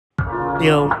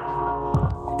Yo,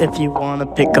 if you wanna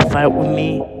pick a fight with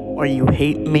me, or you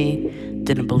hate me,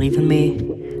 didn't believe in me,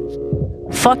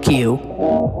 fuck you.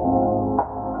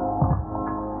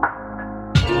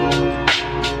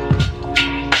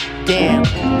 Damn,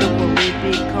 look what we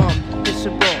become. It's a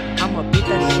bro, I'ma beat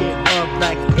that shit up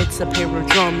like it's a pair of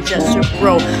drums. Yes sir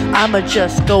bro, I'ma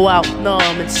just go out numb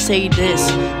and say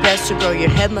this. Yes sir bro, your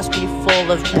head must be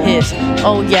full of piss.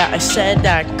 Oh yeah, I said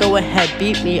that, go ahead,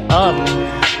 beat me up,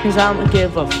 cause I don't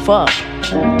give a fuck.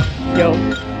 Yo,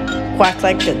 quack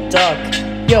like a duck.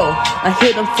 Yo, I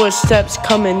hear them footsteps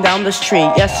coming down the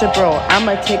street. Yes sir bro,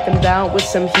 I'ma take them down with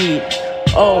some heat.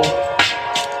 Oh,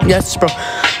 yes bro,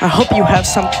 I hope you have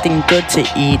something good to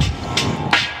eat.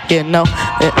 You know,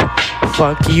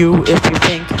 fuck you if you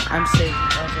think I'm saying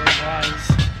otherwise.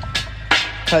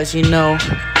 Cause you know,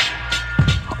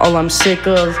 all I'm sick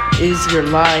of is your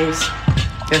lies.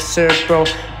 Yes sir bro,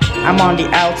 I'm on the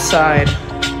outside.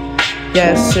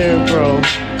 Yes sir bro,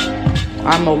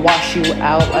 I'ma wash you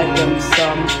out like I'm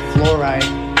some fluoride.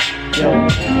 Yo.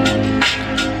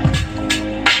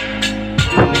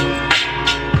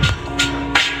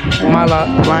 My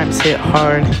rhymes hit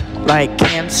hard like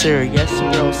cancer. Yes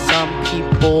bro, some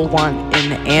people want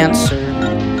an answer.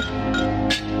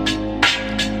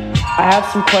 I have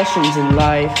some questions in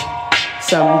life,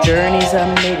 some journeys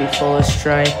that may be full of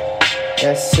strife.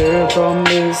 Yes sir bro,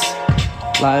 miss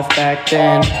life back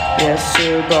then. Yes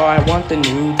sir bro, I want the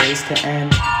new days to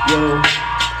end. Yo,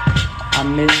 I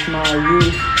miss my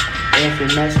youth. If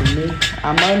you mess with me,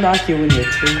 I'ma knock you in your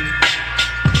tooth.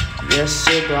 Yes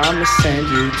sir bro, I'ma send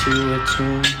you to a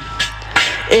tomb.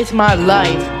 It's my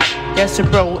life. Yes sir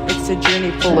bro, it's a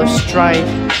journey full of strife.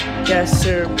 Yes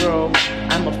sir bro,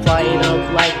 I'ma fly it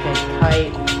up like a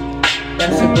kite.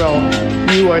 Yes sir bro,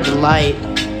 you are the light.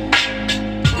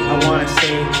 I wanna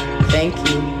say thank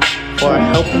you for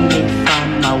helping me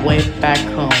find my way back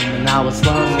home. And I was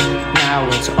lost, now I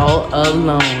was all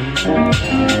alone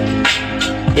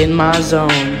in my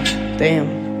zone. Damn,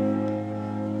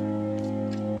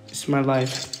 it's my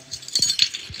life.